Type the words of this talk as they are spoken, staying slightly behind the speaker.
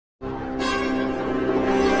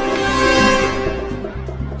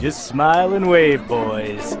Just smile and wave,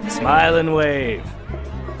 boys. Smile and wave.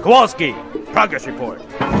 Kowalski, progress report.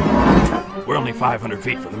 We're only 500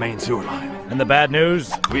 feet from the main sewer line. And the bad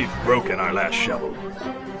news? We've broken our last shovel.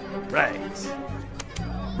 Right.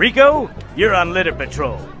 Rico, you're on litter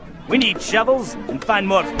patrol. We need shovels and find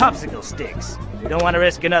more popsicle sticks. We don't want to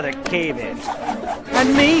risk another cave-in.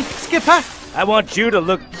 And me, Skipper? I want you to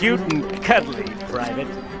look cute and cuddly, Private.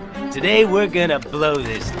 Today we're gonna blow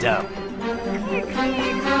this dump.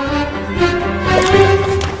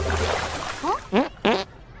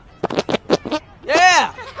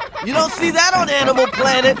 Yeah! You don't see that on Animal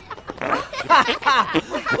Planet.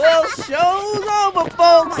 Well, show's over,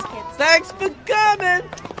 folks. Thanks for coming.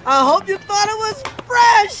 I hope you thought it was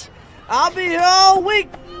fresh. I'll be here all week.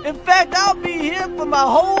 In fact, I'll be here for my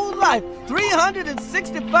whole life.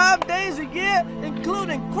 365 days a year,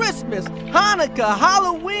 including Christmas, Hanukkah,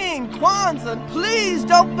 Halloween, Kwanzaa. And please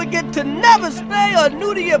don't forget to never spay or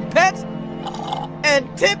neuter your pets.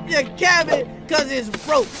 And tip your cabbie, cause it's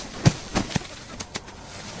broke.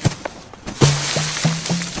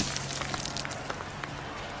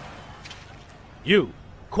 You,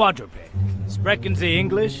 quadruped. Sprechen Sie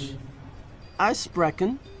English? I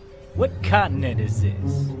sprechen. What continent is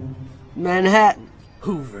this? Manhattan.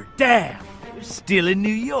 Hoover Dam. We're still in New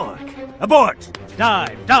York. Abort!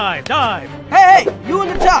 Dive, dive, dive! Hey, you in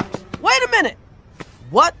the top. Wait a minute.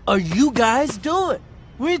 What are you guys doing?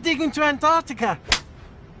 We're digging to Antarctica.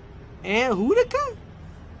 Antarctica?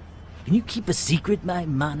 Can you keep a secret, my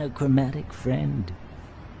monochromatic friend?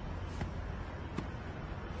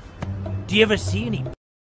 Do you ever see any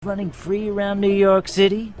running free around New York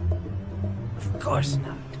City? Of course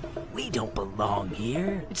not. We don't belong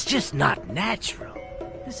here. It's just not natural.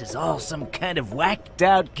 This is all some kind of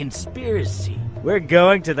whacked-out conspiracy. We're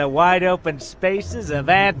going to the wide-open spaces of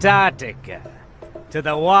Antarctica. To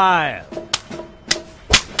the wild.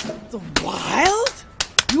 The wild?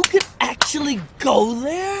 You can actually go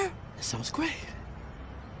there? That sounds great.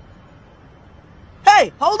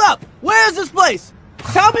 Hey, hold up! Where is this place?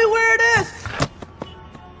 Tell me where it is!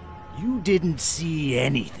 You didn't see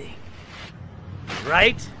anything,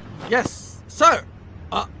 right? Yes, sir.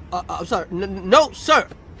 I'm sorry. No, sir.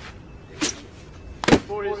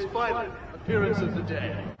 For his final appearance of the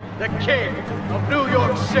day, the king of New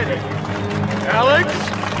York City, Alex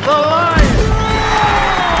the Lion!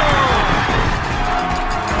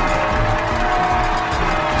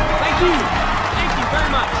 Thank you! Thank you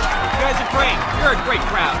very much! You guys are great! You're a great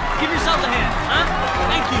crowd! Give yourselves a hand, huh?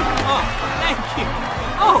 Thank you! Oh, thank you!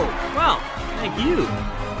 Oh, well, thank you!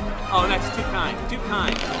 Oh, that's too kind, too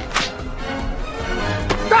kind.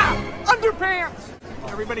 Stop! Underpants!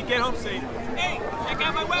 Everybody get home safe. Hey, check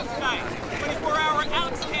out my website! 24-hour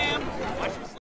Alex Cam! Watch your